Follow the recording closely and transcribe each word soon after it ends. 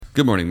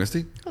Good morning,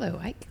 Misty. Hello,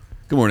 Ike.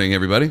 Good morning,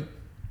 everybody.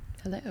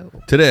 Hello.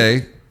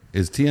 Today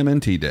is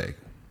TMNT Day.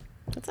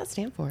 What's that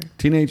stand for?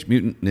 Teenage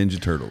Mutant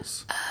Ninja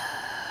Turtles.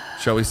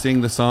 Shall we sing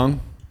the song?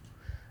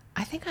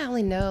 I think I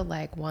only know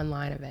like one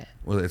line of it.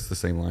 Well, it's the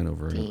same line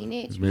over and over.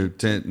 Teenage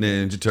Mutant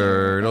Ninja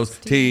Turtles.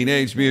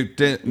 Teenage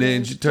Mutant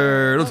Ninja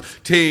Turtles.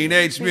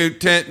 Teenage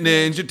Mutant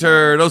Ninja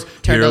Turtles.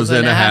 Heroes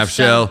in a half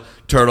shell.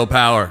 Turtle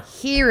power.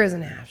 Heroes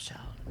in a half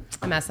shell.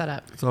 I messed that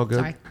up. It's all good.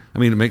 Sorry. I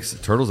mean, it makes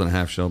turtles in a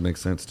half shell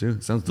makes sense too.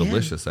 It sounds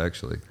delicious,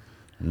 actually.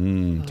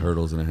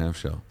 Turtles in a half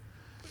shell.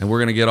 And we're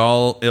going to get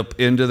all up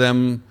into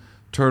them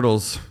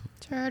turtles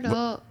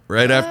Turtle.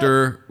 right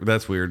after.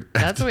 That's weird.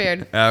 That's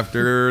weird.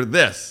 After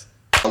this.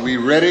 Are we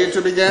ready to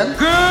begin?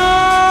 Good morning!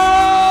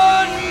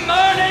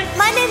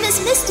 My name is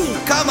Misty.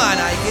 Come on,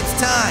 Ike, it's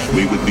time.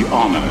 We would be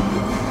honored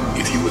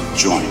if you would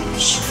join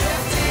us.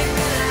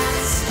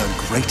 The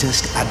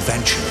greatest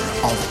adventure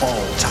of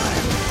all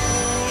time.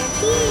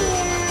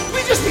 We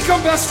just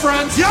become best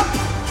friends. Yep.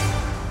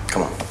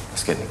 Come on,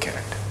 let's get in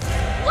character.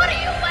 What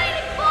are you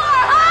waiting for,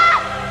 huh?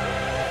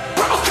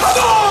 Oh, come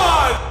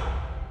on!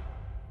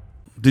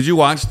 Did you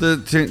watch the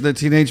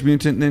Teenage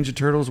Mutant Ninja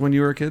Turtles when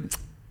you were a kid?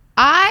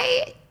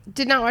 I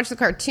did not watch the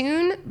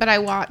cartoon, but I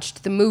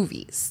watched the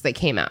movies that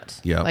came out.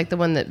 Yeah. Like the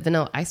one that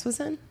Vanilla Ice was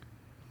in.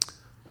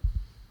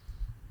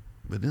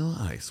 Vanilla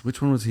Ice.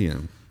 Which one was he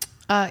in?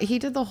 He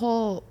did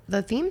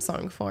the theme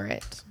song for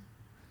it.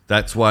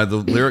 That's why the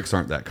lyrics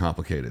aren't that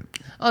complicated.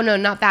 Oh, no,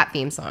 not that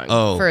theme song.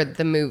 Oh. For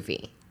the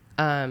movie.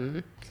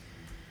 Yeah.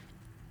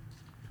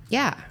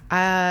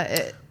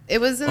 It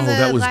was in the,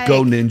 that was like,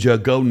 Go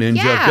Ninja, Go Ninja,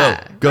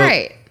 yeah, Go.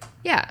 Right.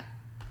 Yeah.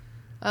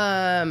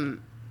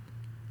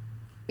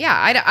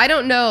 Yeah, I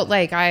don't know,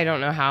 like, I don't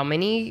know how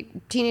many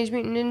Teenage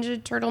Mutant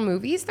Ninja Turtle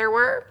movies there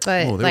were,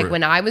 but, like,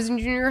 when I was in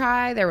junior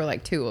high, there were,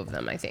 like, 2 of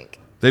them, I think.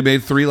 They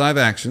made 3 live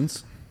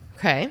actions.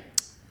 Okay.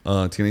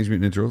 Teenage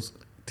Mutant Ninja Turtles,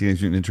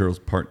 Teenage Mutant Ninja Turtles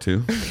Part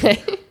 2,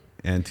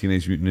 and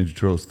Teenage Mutant Ninja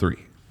Turtles 3.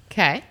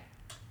 Okay.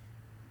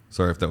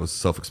 Sorry if that was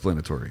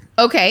self-explanatory.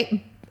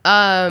 Okay.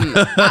 I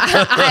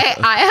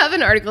have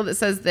an article that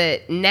says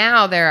that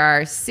now there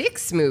are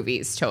 6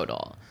 movies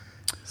total.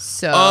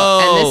 So,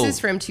 and this is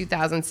from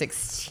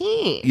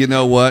 2016. You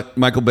know what?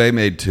 Michael Bay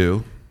made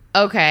 2.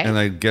 Okay. And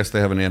I guess they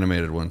have an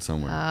animated one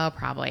somewhere. Oh,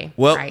 probably.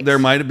 Well, Right. there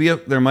might be a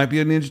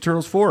Ninja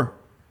Turtles 4.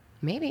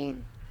 Maybe.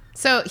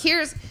 So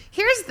here's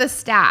the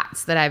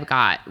stats that I've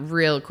got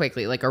real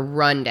quickly, like a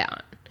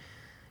rundown.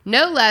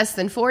 No less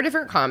than 4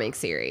 different comic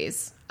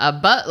series, a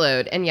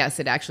buttload, and yes,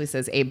 it actually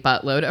says a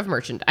buttload of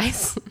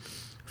merchandise,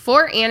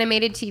 4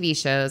 animated TV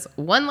shows,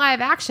 1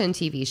 live action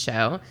TV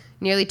show,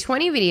 nearly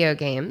 20 video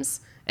games,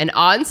 an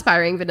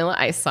awe-inspiring Vanilla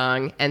Ice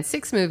song, and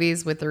 6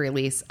 movies with the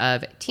release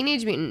of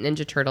Teenage Mutant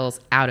Ninja Turtles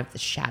Out of the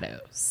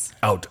Shadows.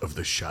 Out of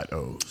the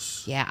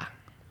Shadows. Yeah.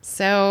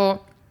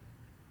 So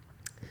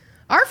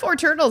our 4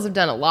 turtles have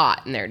done a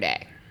lot in their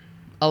day.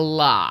 A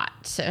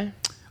lot.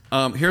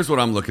 Here's what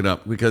I'm looking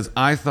up, because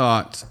I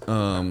thought,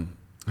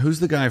 who's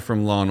the guy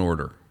from Law and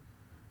Order?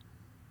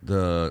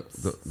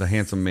 The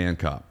handsome man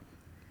cop.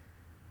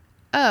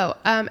 Oh,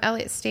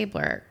 Elliot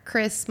Stabler,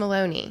 Chris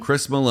Maloney.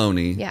 Chris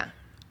Maloney. Yeah.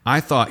 I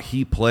thought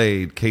he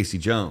played Casey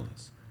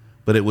Jones,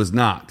 but it was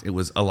not. It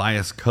was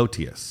Elias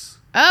Koteas.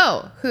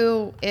 Oh,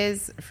 who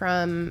is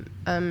from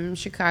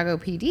Chicago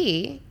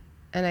PD,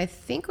 and I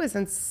think was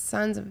in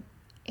Sons of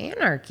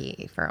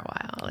Anarchy for a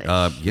while.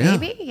 Yeah.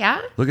 Maybe,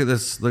 yeah. Look at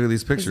this. Look at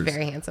these pictures. He's a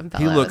very handsome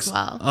He fellow looks as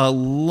well. a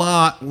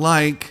lot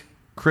like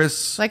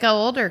Chris. Like an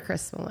older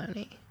Chris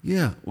Maloney.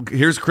 Yeah.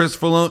 Here's Chris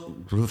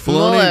Filoni.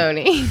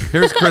 Maloney.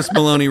 Here's Chris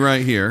Maloney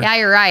right here. Yeah,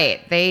 you're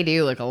right. They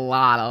do look a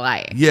lot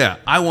alike. Yeah,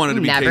 I wanted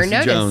to be Never Casey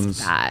noticed Jones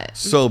that.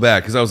 so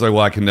bad, because I was like,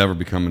 well, I can never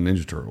become a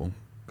Ninja Turtle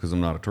because I'm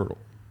not a turtle.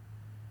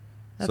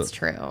 That's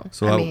true.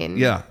 So I mean,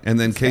 yeah, and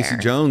then Casey fair.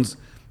 Jones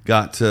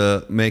got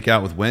to make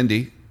out with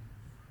Wendy.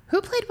 Who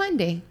played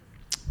Wendy?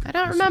 I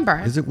don't remember.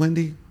 Is it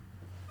Wendy?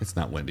 It's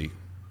not Wendy.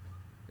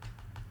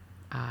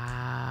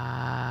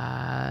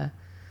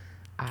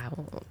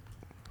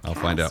 I'll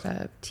find out.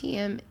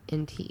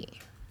 TMNT.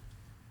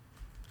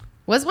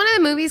 Was one of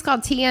the movies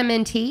called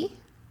TMNT?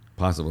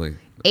 Possibly.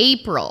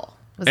 April.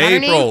 Was that her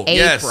April. name?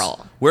 Yes.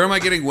 April. Where am I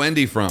getting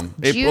Wendy from?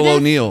 April Judith-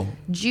 O'Neil.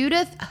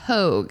 Judith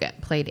Hogue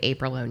played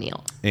April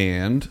O'Neil.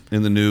 And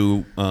in the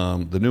new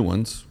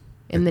ones.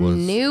 In the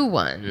new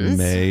ones.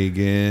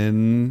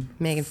 Megan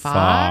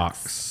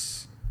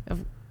Fox.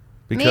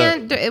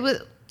 Man, it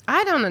was.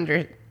 I don't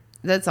under.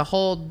 That's a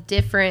whole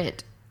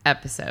different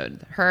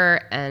episode.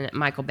 Her and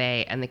Michael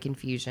Bay and the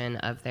confusion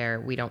of their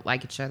we don't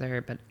like each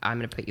other, but I'm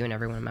going to put you in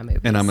every one of my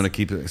movies. And I'm going to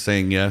keep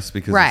saying yes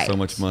because Right. it's so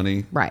much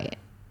money. Right.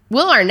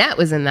 Will Arnett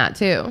was in that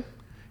too.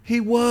 He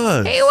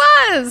was. He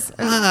was.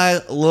 I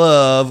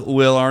love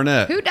Will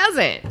Arnett. Who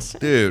doesn't?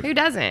 Dude. Who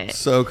doesn't?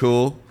 So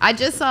cool. I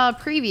just saw a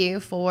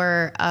preview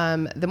for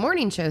The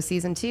Morning Show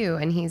Season 2,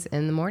 and he's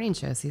in The Morning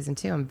Show Season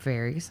 2. I'm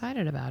very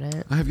excited about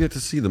it. I have yet to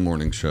see the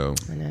morning show.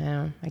 I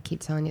know. I keep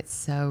telling you it's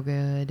so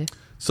good.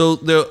 So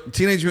the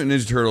Teenage Mutant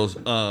Ninja Turtles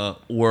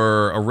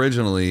were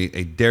originally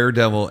a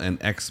Daredevil and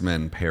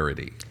X-Men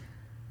parody.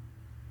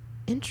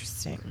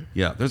 Interesting.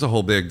 Yeah, there's a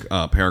whole big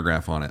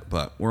paragraph on it,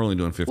 but we're only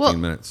doing 15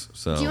 minutes.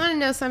 So Do you want to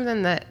know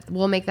something that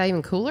will make that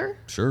even cooler?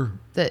 sure.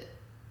 That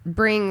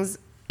brings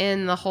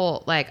in the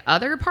whole, like,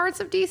 other parts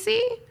of DC?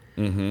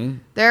 Mm-hmm.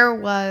 There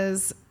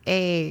was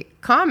a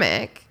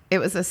comic. It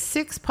was a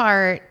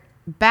 6-part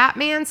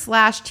Batman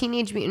 /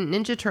 Teenage Mutant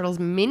Ninja Turtles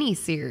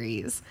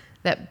miniseries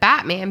that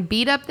Batman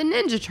beat up the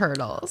Ninja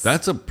Turtles.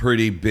 That's a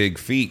pretty big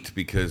feat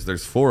because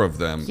there's 4 of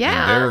them.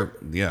 Yeah.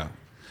 Yeah.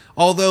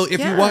 Although, if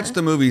Yeah. you watch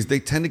the movies, they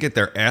tend to get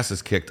their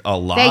asses kicked a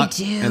lot.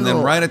 They do. And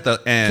then right at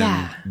the end,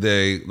 Yeah.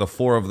 the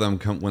 4 of them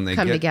come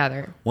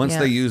together. Once Yeah.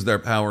 they use their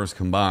powers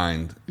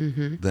combined,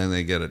 then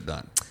they get it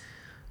done.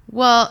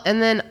 Well,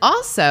 and then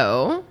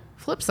also,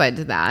 flip side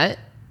to that,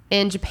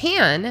 in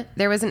Japan,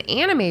 there was an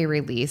anime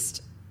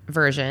released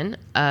version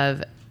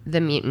of the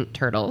Mutant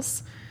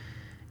Turtles,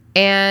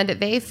 and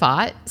they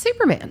fought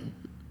Superman.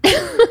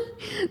 The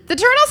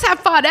Turtles have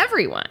fought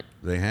everyone.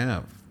 They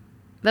have.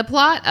 The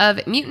plot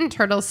of Mutant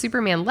Turtles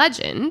Superman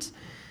Legend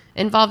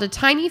involved a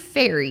tiny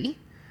fairy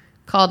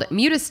called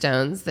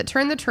Mutastones that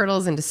turned the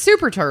turtles into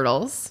super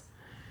turtles.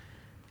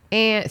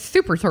 And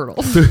super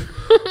turtles.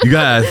 You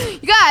guys.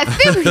 You guys,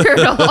 super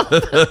turtles.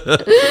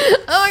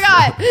 Oh my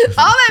God.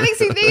 All that makes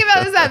me think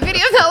about is that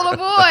video of that little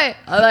boy.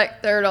 I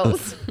like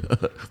turtles.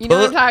 You know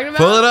what I'm talking about?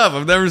 Pull it up.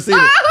 I've never seen it.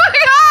 Oh my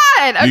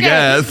God. Okay. You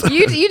guys.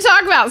 You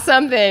talk about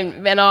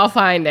something and I'll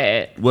find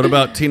it. What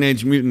about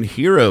Teenage Mutant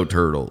Hero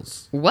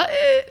Turtles? What?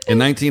 In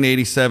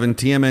 1987,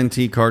 the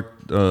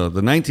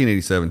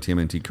 1987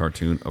 TMNT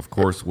cartoon, of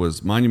course,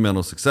 was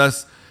monumental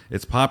success.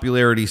 Its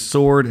popularity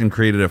soared and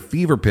created a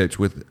fever pitch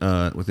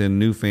within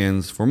new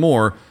fans for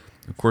more.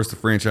 Of course, the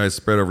franchise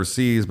spread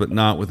overseas, but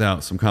not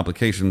without some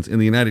complications. In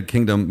the United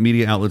Kingdom,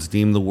 media outlets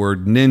deemed the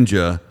word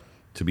ninja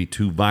to be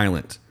too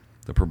violent.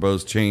 The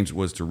proposed change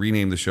was to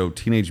rename the show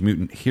Teenage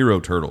Mutant Hero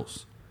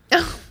Turtles.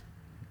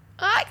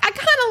 I kind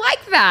of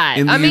like that.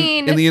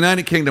 In the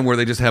United Kingdom, where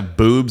they just have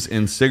boobs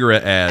and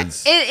cigarette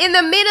ads. In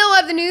the middle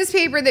of the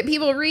newspaper that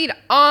people read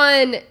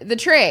on the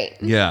train,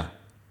 Yeah.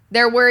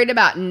 they're worried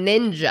about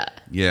ninja.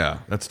 Yeah,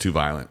 that's too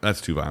violent.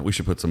 We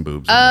should put some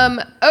boobs in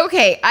there.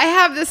 Okay, I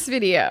have this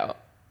video.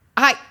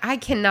 I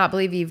cannot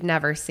believe you've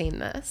never seen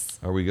this.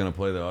 Are we going to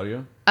play the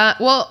audio?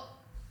 Well,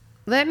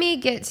 let me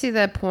get to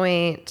the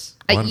point.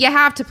 Well, You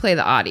have to play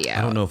the audio.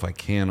 I don't know if I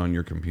can on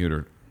your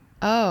computer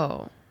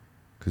Oh.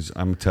 because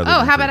I'm tethered. Oh,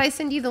 how into about it. I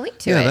send you the link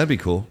to it? Yeah, that'd be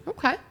cool.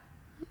 Okay.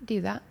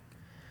 Do that.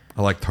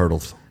 I like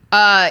turtles.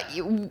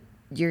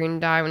 You're going to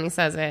die when he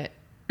says it.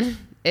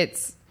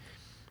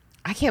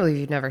 I can't believe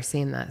you've never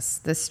seen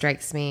this. This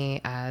strikes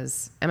me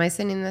as, am I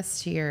sending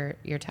this to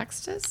your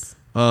texts?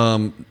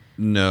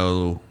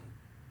 No.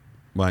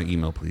 By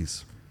email,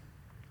 please.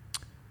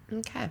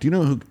 Okay. Do you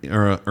know who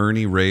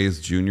Ernie Reyes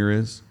Jr.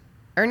 is?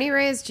 Ernie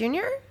Reyes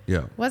Jr.?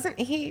 Yeah. Wasn't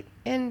he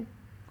in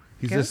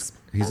He's this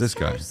guy.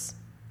 Ghostbusters?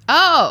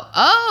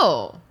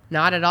 Oh.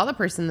 Not at all the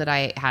person that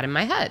I had in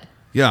my head.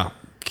 Yeah.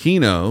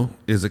 Keno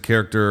is a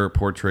character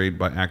portrayed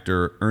by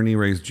actor Ernie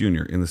Reyes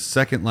Jr. in the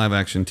second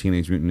live-action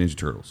Teenage Mutant Ninja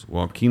Turtles.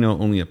 While Keno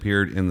only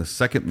appeared in the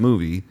second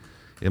movie,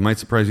 it might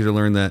surprise you to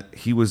learn that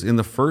he was in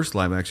the first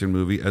live-action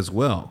movie as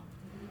well.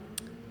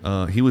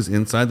 He was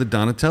inside the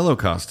Donatello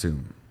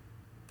costume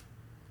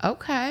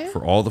Okay.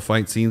 for all the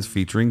fight scenes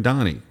featuring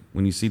Donnie.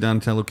 When you see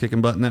Donatello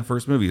kicking butt in that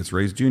first movie, it's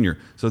Reyes Jr.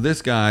 So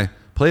this guy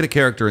played a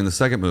character in the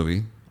second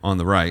movie on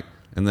the right,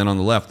 and then on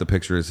the left, the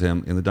picture is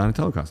him in the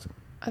Donatello costume.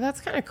 Oh,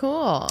 that's kind of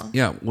cool.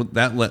 Yeah, well,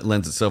 that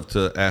lends itself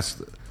to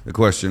ask the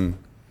question,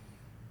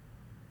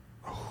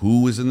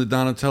 who was in the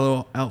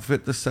Donatello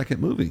outfit the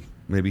second movie?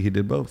 Maybe he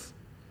did both.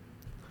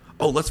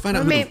 Oh, let's find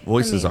out who the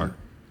voices are.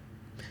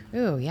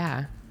 Ooh,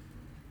 yeah.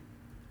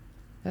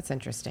 That's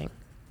interesting.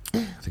 I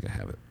think I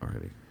have it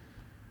already.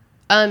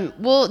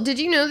 Well, did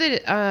you know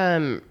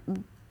that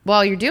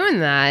while you're doing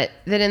that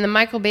in the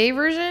Michael Bay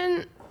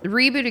version,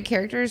 rebooted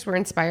characters were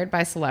inspired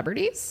by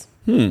celebrities?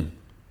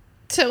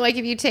 So, like,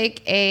 if you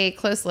take a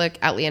close look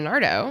at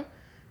Leonardo,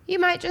 you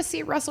might just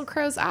see Russell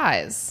Crowe's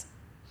eyes.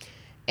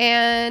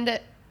 And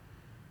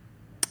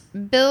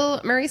Bill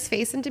Murray's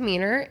face and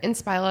demeanor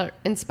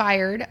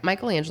inspired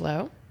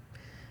Michelangelo.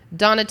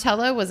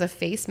 Donatello was a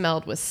face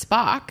meld with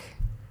Spock.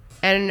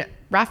 And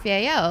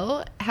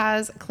Raphael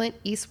has Clint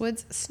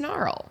Eastwood's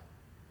snarl.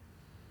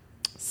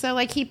 So,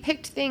 like, he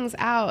picked things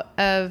out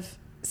of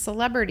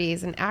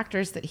celebrities and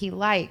actors that he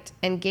liked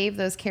and gave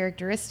those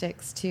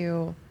characteristics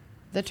to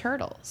the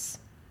Turtles.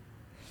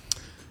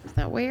 Isn't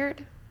that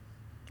weird?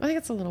 I think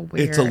it's a little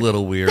weird. It's a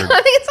little weird. I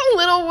think it's a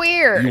little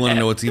weird. You want to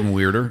know what's even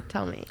weirder?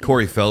 Tell me.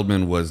 Corey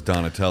Feldman was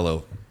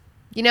Donatello.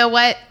 You know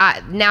what?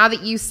 Now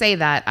that you say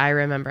that, I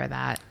remember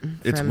that.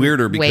 It's from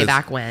weirder because way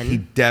back when. he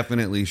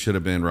definitely should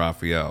have been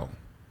Raphael.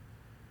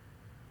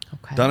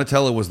 Okay.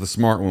 Donatello was the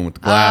smart one with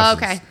the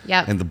glasses. Oh, okay.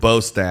 Yep. And the bow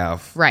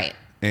staff. Right.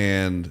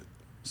 And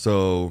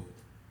so,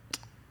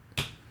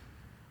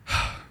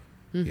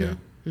 yeah.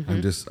 I'm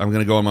going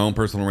to go on my own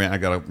personal rant. I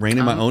got to rein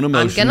in my own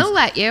emotions. I'm going to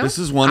let you. This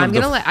is one of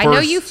the first. I know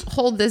you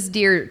hold this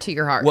dear to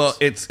your heart. Well,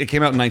 it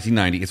came out in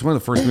 1990. It's one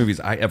of the first movies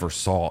I ever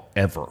saw,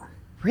 ever.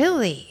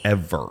 Really?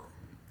 Ever.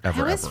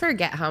 Ever, I always ever.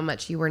 forget how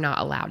much you were not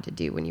allowed to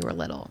do when you were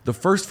little. The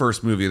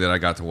first movie that I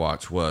got to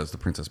watch was The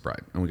Princess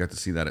Bride, and we got to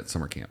see that at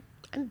summer camp.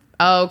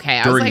 Okay,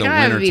 I was During like, the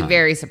I would be wintertime.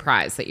 very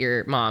surprised that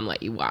your mom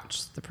let you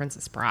watch The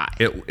Princess Bride.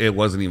 It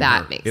wasn't even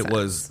That her. makes It sense.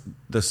 was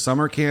the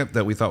summer camp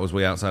that we thought was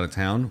way outside of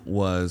town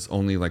was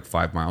only like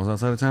 5 miles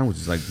outside of town, which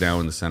is like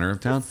down in the center of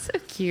town. So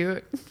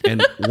cute.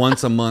 And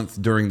once a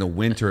month during the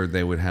winter,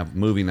 they would have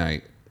movie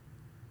night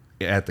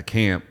at the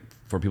camp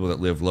for people that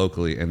live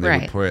locally, and they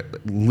would Right. play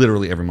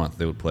literally every month.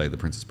 They would play The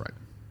Princess Bride.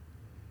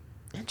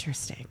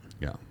 Interesting.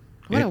 Yeah,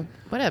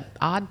 What a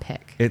odd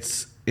pick.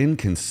 it's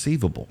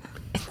inconceivable.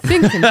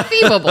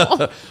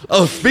 Inconceivable.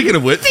 Oh, speaking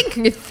of which,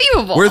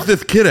 Inconceivable. where's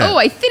this kid at? Oh,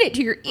 I sent it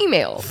to your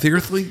email.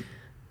 Seriously?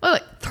 Oh,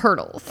 like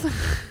turtles.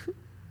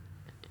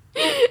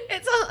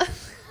 It's a.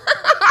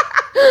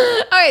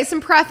 Okay,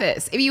 some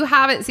preface. If you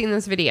haven't seen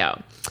this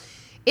video,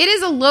 it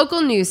is a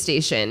local news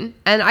station,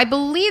 and I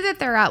believe that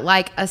they're at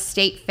like a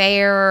state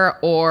fair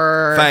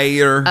or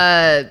Fire.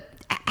 a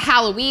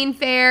Halloween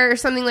fair or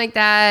something like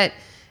that.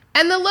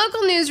 And the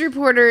local news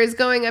reporter is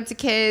going up to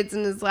kids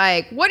and is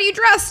like, "What are you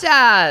dressed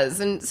as?"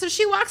 And so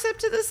she walks up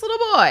to this little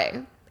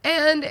boy.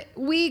 And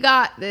we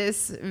got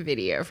this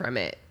video from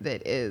it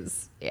that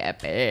is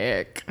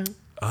epic.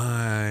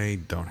 I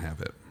don't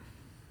have it.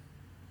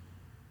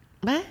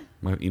 What?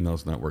 My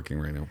email's not working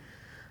right now.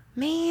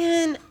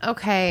 Man,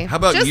 okay. How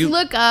about just you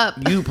look up?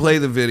 You play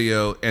the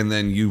video and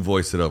then you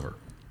voice it over.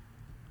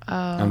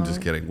 I'm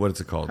just kidding. What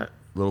is it called?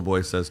 Little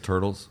boy says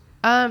turtles.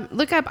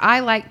 Look up "I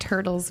Like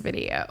Turtles"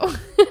 video.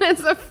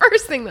 It's the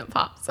first thing that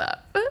pops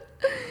up.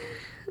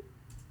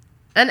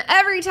 And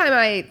every time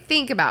I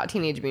think about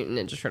Teenage Mutant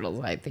Ninja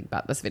Turtles, I think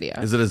about this video.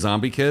 Is it a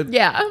zombie kid?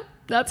 Yeah,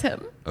 that's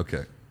him.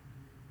 Okay.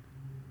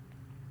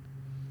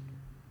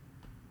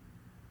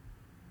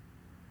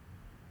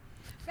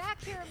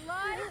 Back here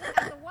live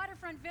at the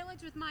Waterfront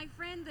Village with my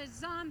friend, the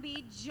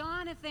zombie,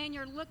 Jonathan.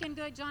 You're looking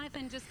good.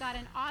 Jonathan just got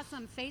an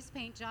awesome face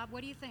paint job. What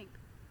do you think?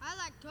 I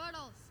like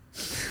turtles.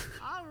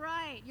 All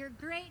right. You're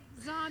great,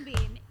 zombie.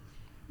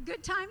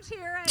 Good times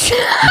here. She's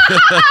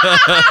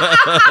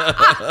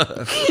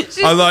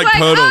I like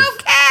turtles.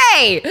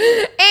 Okay,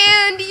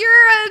 and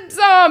you're a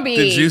zombie.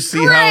 Did you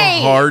see Great.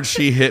 how hard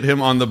she hit him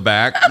on the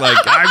back? Like,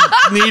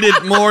 I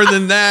needed more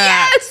than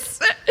that. Yes.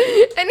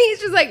 And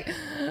he's just like,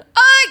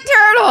 "I like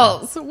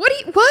turtles." What?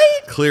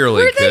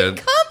 Clearly, Where'd kid.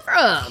 they come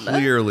from?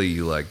 Clearly,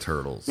 you like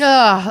turtles. So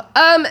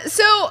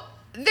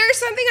there's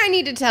something I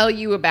need to tell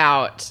you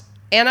about,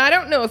 and I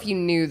don't know if you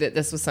knew that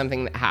this was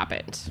something that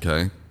happened.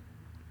 Okay.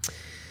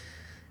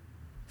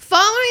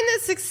 Following the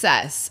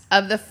success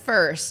of the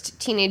first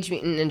Teenage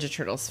Mutant Ninja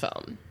Turtles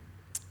film,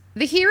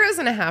 the Heroes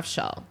in a Half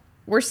Shell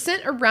were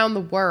sent around the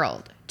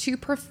world to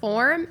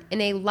perform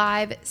in a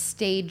live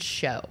stage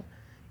show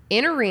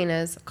in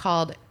arenas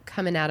called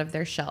Coming Out of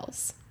Their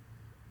Shells.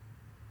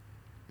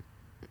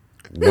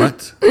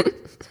 What?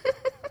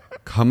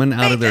 Coming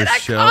out of They their did a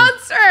shell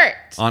concert.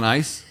 on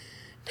ice?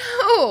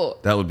 No,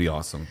 That would be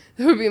awesome.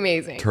 that would be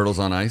amazing. Turtles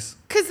on ice?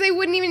 Because they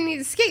wouldn't even need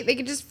to skate; they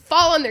could just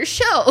fall on their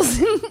shells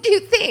and do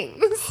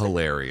things.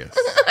 Hilarious.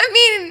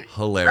 I mean,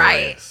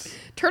 Hilarious. right?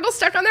 Turtles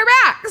stuck on their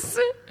backs.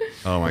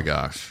 Oh my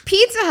gosh.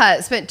 Pizza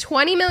Hut spent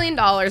 $20 million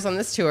on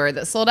this tour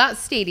that sold out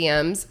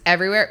stadiums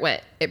everywhere it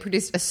went. It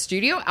produced a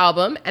studio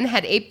album and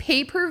had a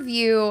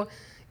pay-per-view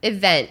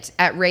event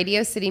at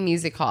Radio City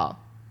Music Hall.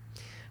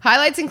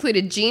 Highlights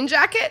included jean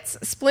jackets,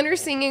 Splinter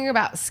singing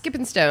about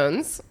skipping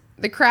stones,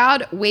 the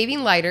crowd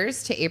waving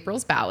lighters to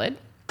April's Ballad,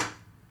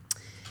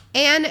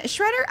 and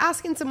Shredder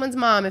asking someone's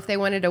mom if they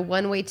wanted a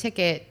one-way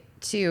ticket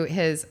to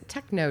his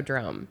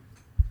Technodrome.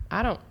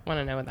 I don't want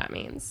to know what that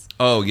means.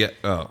 Oh, yeah.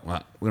 Oh,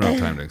 well, we don't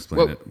have time to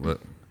explain Whoa. it. But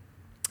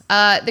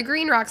The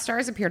Green Rock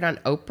Stars appeared on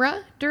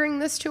Oprah during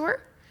this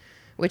tour,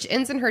 which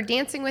ends in her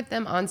dancing with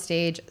them on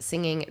stage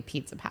singing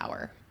Pizza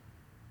Power.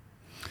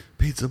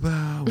 Pizza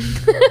Bow.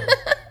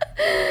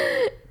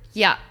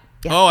 Yeah.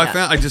 Oh,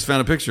 I just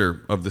found a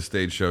picture of the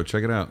stage show.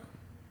 Check it out.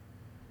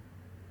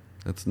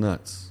 That's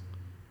nuts.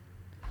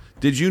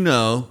 Did you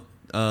know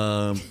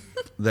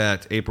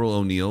that April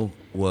O'Neil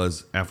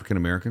was African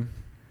American?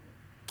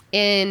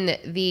 In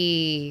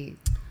the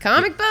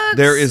comic books?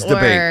 There is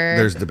debate. or-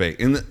 There's debate.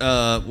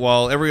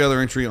 While every other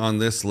entry on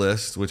this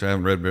list, which I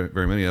haven't read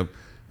very many of,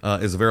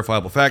 is a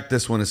verifiable fact,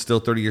 this one is still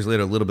 30 years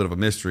later a little bit of a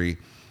mystery.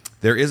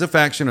 There is a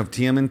faction of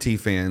TMNT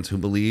fans who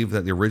believe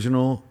that the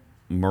original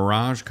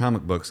Mirage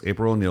comic books,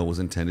 April O'Neil was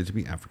intended to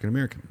be African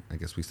American. I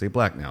guess we say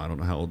black now. I don't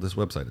know how old this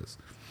website is.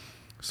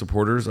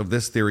 Supporters of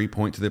this theory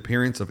point to the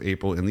appearance of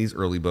April in these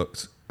early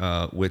books,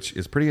 which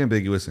is pretty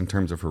ambiguous in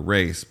terms of her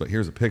race. But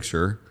here's a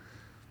picture.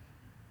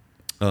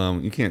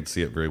 You can't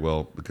see it very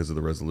well because of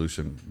the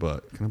resolution,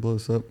 but can I blow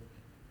this up?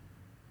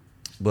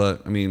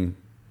 But I mean,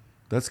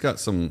 that's got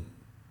some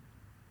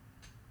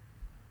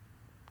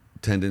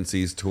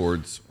tendencies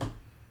towards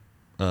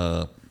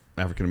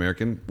African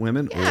American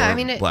women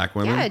or black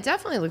women. Yeah, it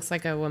definitely looks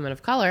like a woman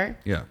of color.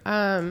 Yeah.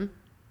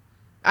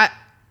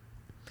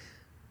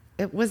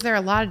 was there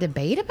a lot of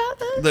debate about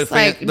The this?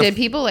 fan- Did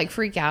people like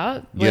freak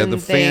out? Yeah, when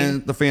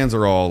the fans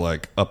are all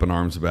like up in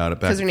arms about it.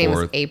 Back because her and name was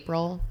forth.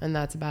 April, and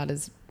that's about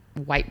as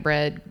white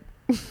bread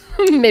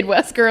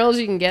Midwest girl as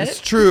you can get.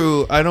 It's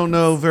true. I don't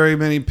know very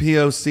many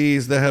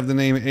POCs that have the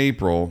name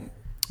April.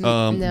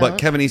 No. But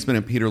Kevin Eastman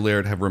and Peter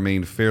Laird have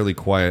remained fairly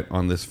quiet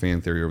on this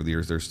fan theory over the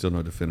years. There's still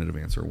no definitive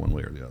answer one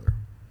way or the other.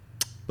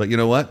 But you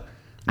know what?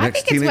 I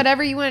think it's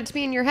whatever you want it to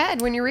be in your head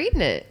when you're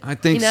reading it. I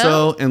think you know?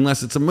 so,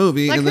 unless it's a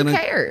movie. Like, and then who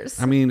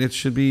cares? I mean, it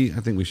should be.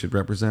 I think we should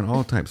represent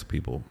all types of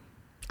people.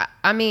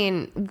 I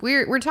mean,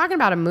 we're talking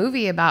about a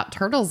movie about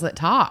turtles that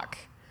talk.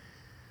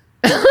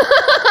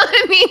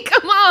 I mean,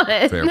 come on.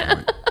 Fair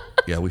point.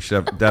 Yeah, we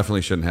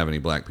definitely shouldn't have any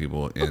black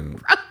people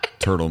in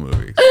turtle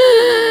movies.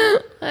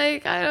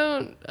 Like,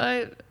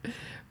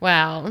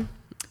 wow.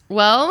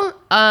 Well,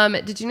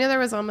 did you know there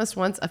was almost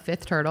once a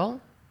fifth turtle?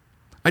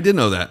 I did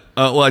know that.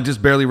 Well, I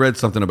just barely read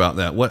something about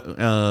that.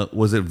 What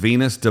was it?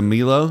 Venus de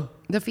Milo?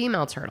 The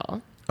female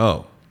turtle.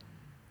 Oh,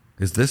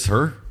 is this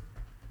her?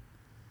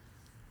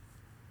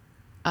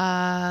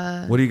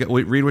 What do you got?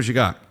 Wait, read what you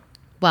got.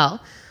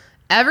 Well,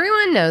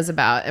 everyone knows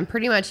about and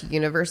pretty much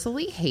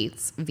universally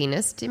hates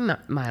Venus de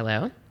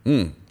Milo,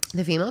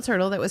 the female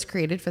turtle that was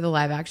created for the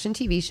live-action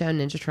TV show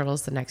Ninja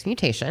Turtles: The Next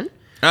Mutation.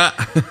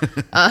 What's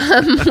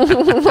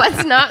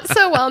not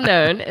so well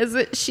known is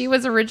that she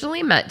was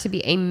originally meant to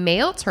be a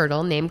male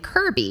turtle named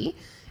Kirby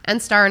and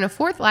star in a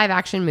fourth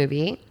live-action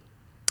movie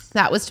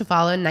that was to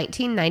follow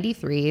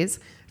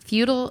 1993's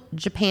feudal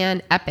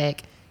Japan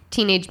epic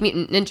Teenage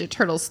Mutant Ninja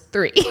Turtles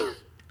 3.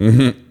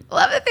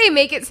 Love that they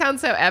make it sound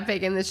so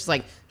epic and it's just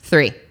like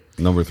 3.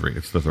 Number 3.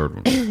 It's the third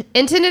one.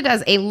 Intended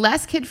as a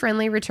less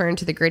kid-friendly return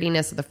to the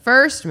grittiness of the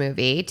first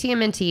movie,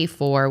 TMNT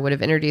 4 would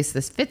have introduced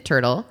this fifth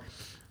turtle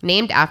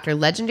named after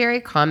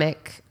legendary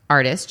comic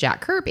artist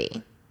Jack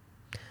Kirby.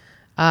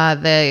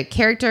 The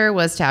character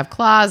was to have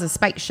claws, a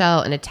spiked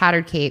shell, and a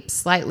tattered cape,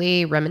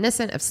 slightly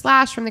reminiscent of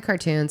Slash from the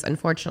cartoons.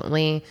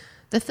 Unfortunately,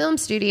 the film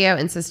studio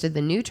insisted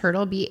the new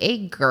turtle be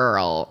a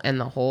girl, and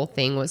the whole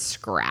thing was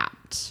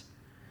scrapped.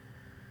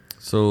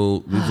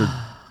 So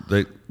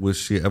was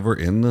she ever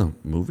in the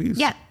movies?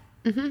 Yeah.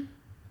 Mm-hmm.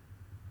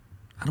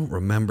 I don't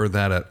remember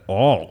that at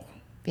all.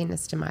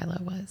 Venus de Milo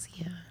was,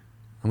 yeah.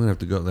 I'm going to have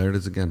to go. There it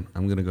is again.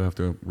 I'm going to go have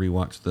to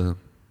rewatch the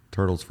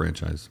Turtles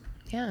franchise.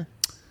 Yeah.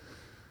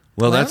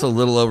 Well, that's a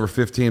little over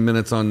 15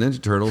 minutes on Ninja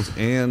Turtles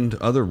and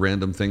other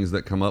random things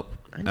that come up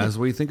as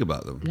we think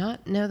about them.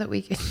 Not know that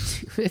we could do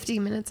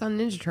 15 minutes on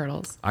Ninja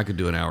Turtles. I could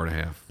do an hour and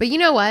a half. But you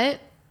know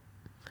what?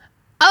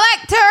 I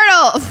like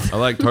turtles. I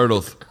like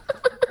turtles.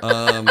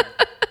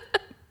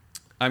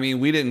 I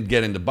mean, we didn't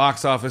get into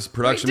box office,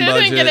 production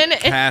budget,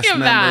 cast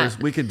members.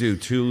 We could do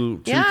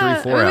two, 3, 4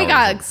 hours. We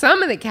got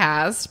some of the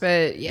cast,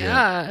 but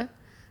yeah.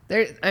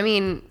 There's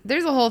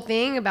a whole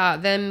thing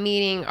about them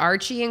meeting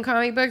Archie in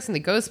comic books and the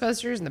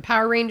Ghostbusters and the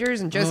Power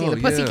Rangers and Josie and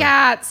the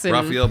Pussycats. And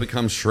Raphael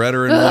becomes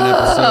Shredder in one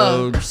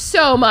episode.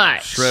 So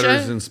much.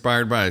 Shredder's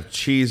inspired by a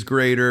cheese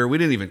grater. We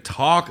didn't even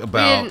talk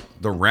about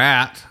the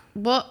rat.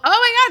 Well, oh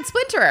my God,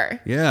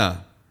 Splinter.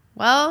 Yeah.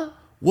 Well.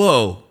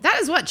 Whoa. That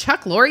is what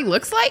Chuck Lorre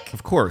looks like?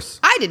 Of course.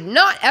 I did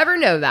not ever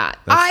know that.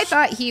 I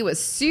thought he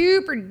was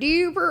super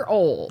duper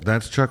old.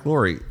 That's Chuck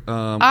Lorre.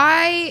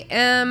 I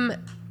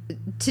am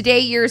today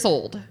years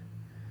old.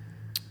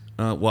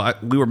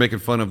 We were making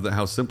fun of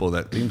how simple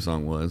that theme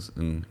song was.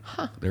 And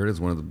there it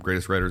is, one of the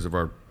greatest writers of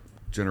our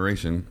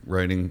generation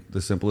writing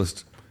the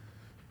simplest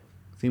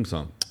theme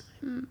song.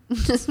 I'm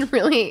just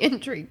really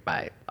intrigued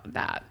by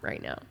that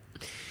right now.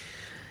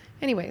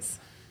 Anyways.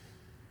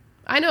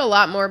 I know a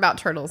lot more about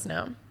turtles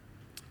now,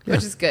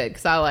 which is good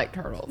because I like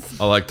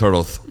turtles. I like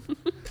turtles.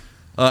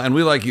 And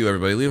we like you,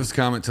 everybody. Leave us a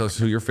comment. Tell us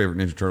who your favorite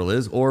Ninja Turtle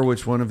is or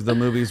which one of the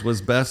movies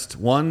was best.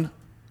 1,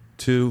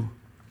 2,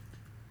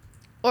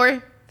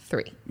 or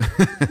 3.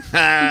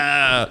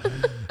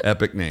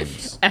 Epic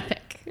names.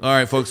 Epic. All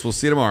right, folks. We'll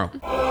see you tomorrow.